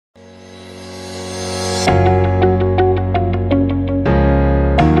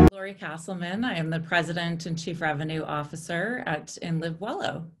Casselman. I am the President and Chief Revenue Officer at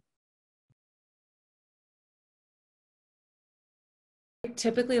Wello. I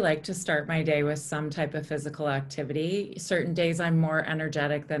typically like to start my day with some type of physical activity. Certain days I'm more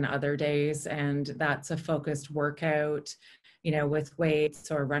energetic than other days, and that's a focused workout, with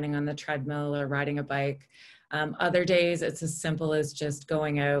weights or running on the treadmill or riding a bike. Other days it's as simple as just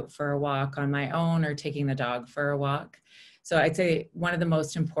going out for a walk on my own or taking the dog for a walk. So I'd say one of the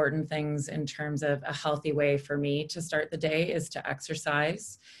most important things in terms of a healthy way for me to start the day is to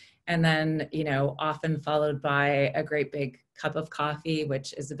exercise. And then, often followed by a great big cup of coffee,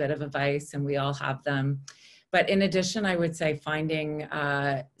 which is a bit of a vice, and we all have them. But in addition, I would say finding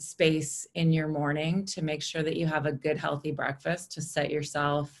space in your morning to make sure that you have a good, healthy breakfast to set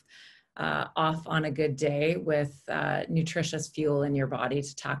yourself off on a good day with nutritious fuel in your body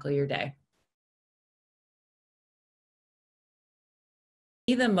to tackle your day.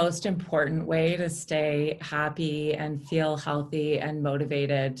 The most important way to stay happy and feel healthy and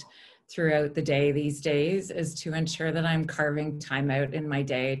motivated throughout the day these days is to ensure that I'm carving time out in my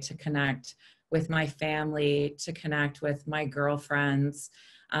day to connect with my family, to connect with my girlfriends,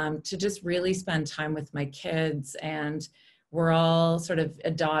 to just really spend time with my kids. And we're all sort of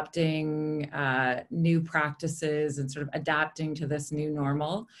adopting new practices and sort of adapting to this new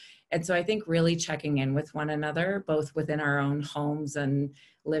normal. And so I think really checking in with one another, both within our own homes and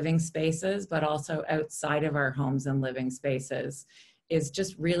living spaces, but also outside of our homes and living spaces, is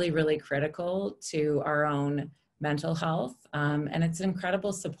just really, really critical to our own mental health. And it's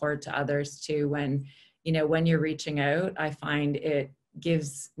incredible support to others too. When you're reaching out, I find it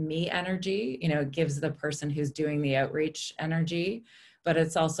gives me energy, it gives the person who's doing the outreach energy, but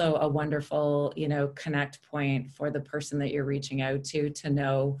it's also a wonderful, connect point for the person that you're reaching out to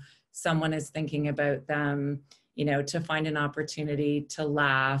know someone is thinking about them, to find an opportunity to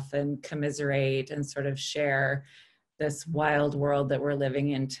laugh and commiserate and sort of share this wild world that we're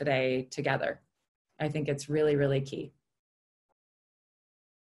living in today together. I think it's really, really key.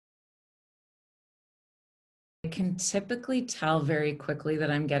 I can typically tell very quickly that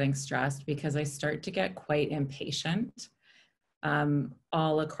I'm getting stressed because I start to get quite impatient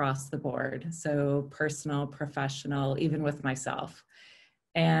all across the board. So personal, professional, even with myself.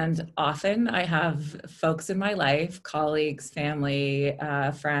 And often I have folks in my life, colleagues, family,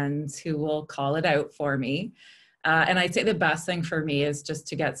 friends who will call it out for me. And I'd say the best thing for me is just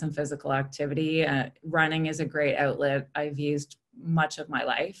to get some physical activity. Running is a great outlet I've used much of my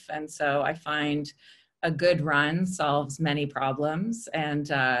life. And so I find a good run solves many problems.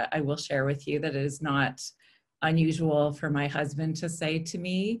 And I will share with you that it is not unusual for my husband to say to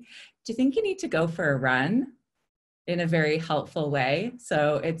me, "Do you think you need to go for a run?" in a very helpful way.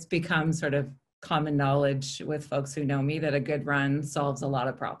 So it's become sort of common knowledge with folks who know me that a good run solves a lot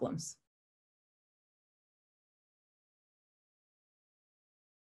of problems.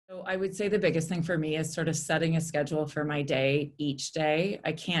 So I would say the biggest thing for me is sort of setting a schedule for my day each day.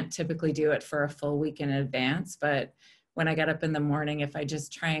 I can't typically do it for a full week in advance, but when I get up in the morning, if I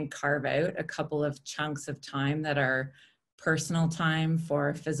just try and carve out a couple of chunks of time that are personal time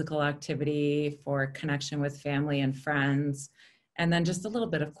for physical activity, for connection with family and friends, and then just a little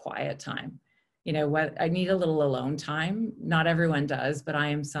bit of quiet time. I need a little alone time. Not everyone does, but I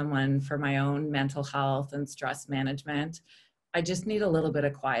am someone for my own mental health and stress management. I just need a little bit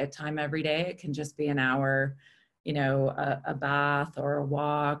of quiet time every day. It can just be an hour, a bath or a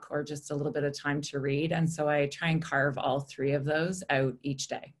walk or just a little bit of time to read. And so I try and carve all three of those out each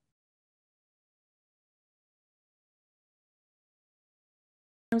day.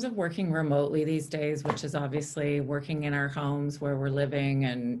 In terms of working remotely these days, which is obviously working in our homes where we're living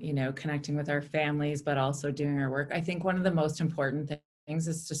and, connecting with our families, but also doing our work, I think one of the most important things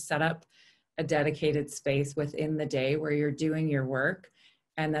is to set up a dedicated space within the day where you're doing your work,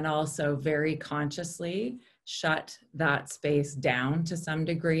 and then also very consciously shut that space down to some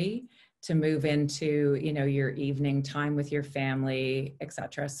degree to move into, your evening time with your family,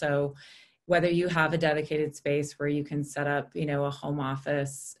 etc. So whether you have a dedicated space where you can set up, a home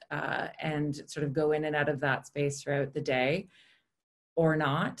office and sort of go in and out of that space throughout the day or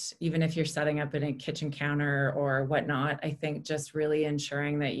not, even if you're setting up in a kitchen counter or whatnot, I think just really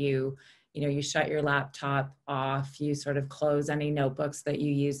ensuring that you shut your laptop off, you sort of close any notebooks that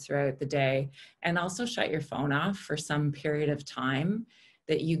you use throughout the day, and also shut your phone off for some period of time,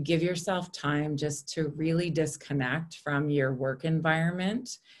 that you give yourself time just to really disconnect from your work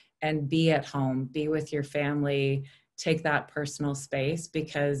environment and be at home, be with your family, take that personal space,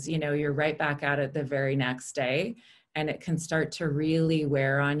 because you're right back at it the very next day, and it can start to really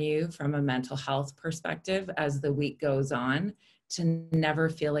wear on you from a mental health perspective as the week goes on, to never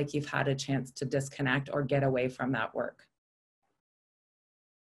feel like you've had a chance to disconnect or get away from that work.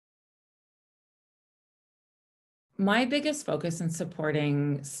 My biggest focus in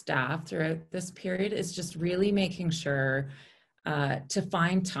supporting staff throughout this period is just really making sure to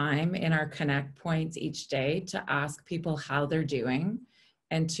find time in our connect points each day to ask people how they're doing,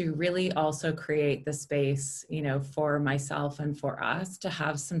 and to really also create the space, for myself and for us to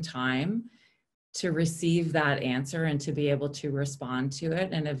have some time to receive that answer and to be able to respond to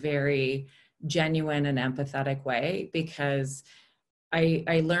it in a very genuine and empathetic way. Because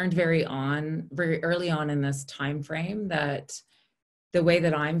I learned very early on in this time frame that the way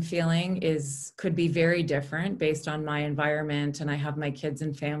that I'm feeling could be very different based on my environment, and I have my kids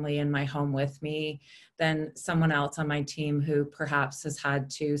and family in my home with me, than someone else on my team who perhaps has had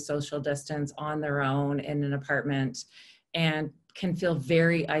to social distance on their own in an apartment and can feel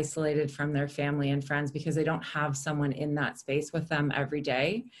very isolated from their family and friends because they don't have someone in that space with them every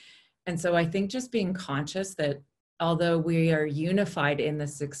day. And so I think just being conscious that although we are unified in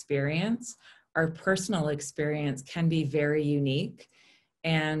this experience, our personal experience can be very unique.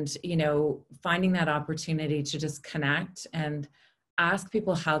 And, finding that opportunity to just connect and ask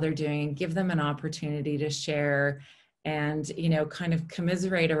people how they're doing and give them an opportunity to share and, kind of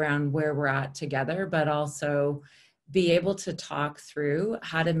commiserate around where we're at together, but also be able to talk through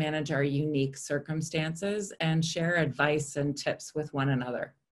how to manage our unique circumstances and share advice and tips with one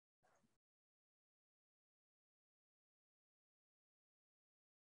another.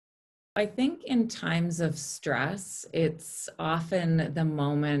 I think in times of stress, it's often the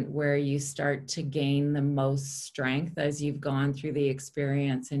moment where you start to gain the most strength as you've gone through the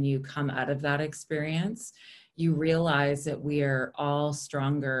experience and you come out of that experience. You realize that we are all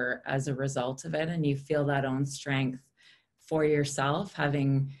stronger as a result of it, and you feel that own strength for yourself,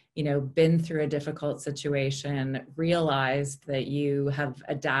 having been through a difficult situation, realized that you have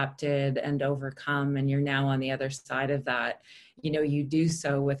adapted and overcome, and you're now on the other side of that. You do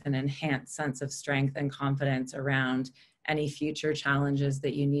so with an enhanced sense of strength and confidence around any future challenges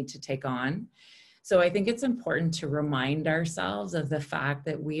that you need to take on. So I think it's important to remind ourselves of the fact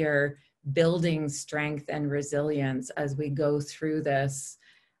that we are building strength and resilience as we go through this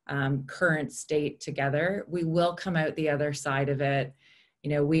current state together. We will come out the other side of it.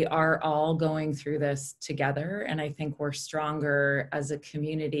 We are all going through this together, and I think we're stronger as a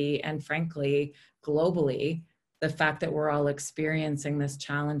community, and frankly, globally. The fact that we're all experiencing this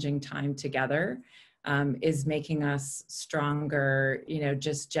challenging time together is making us stronger,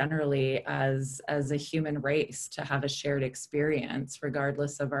 just generally as a human race, to have a shared experience,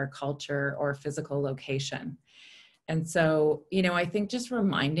 regardless of our culture or physical location. And so, I think just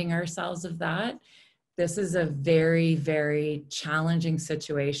reminding ourselves of that. This is a very, very challenging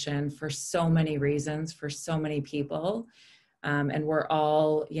situation for so many reasons, for so many people. And we're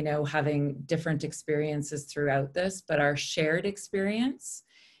all, having different experiences throughout this, but our shared experience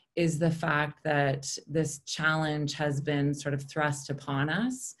is the fact that this challenge has been sort of thrust upon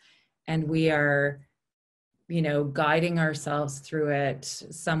us, and we are, guiding ourselves through it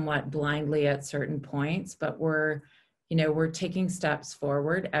somewhat blindly at certain points, but we're taking steps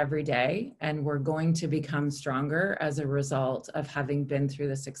forward every day, and we're going to become stronger as a result of having been through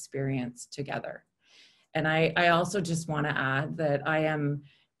this experience together. And I also just want to add that I am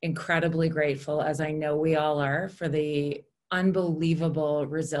incredibly grateful, as I know we all are, for the unbelievable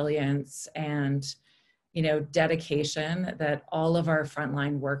resilience and, dedication that all of our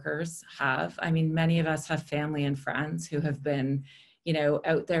frontline workers have. I mean, many of us have family and friends who have been,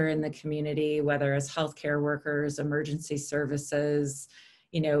 out there in the community, whether as healthcare workers, emergency services,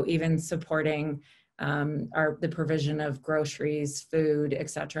 even supporting the provision of groceries, food, et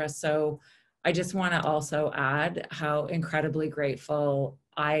cetera. So I just want to also add how incredibly grateful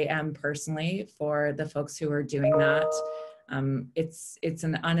I am personally for the folks who are doing that. It's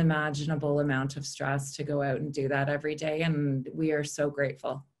an unimaginable amount of stress to go out and do that every day, and we are so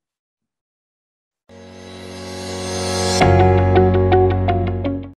grateful.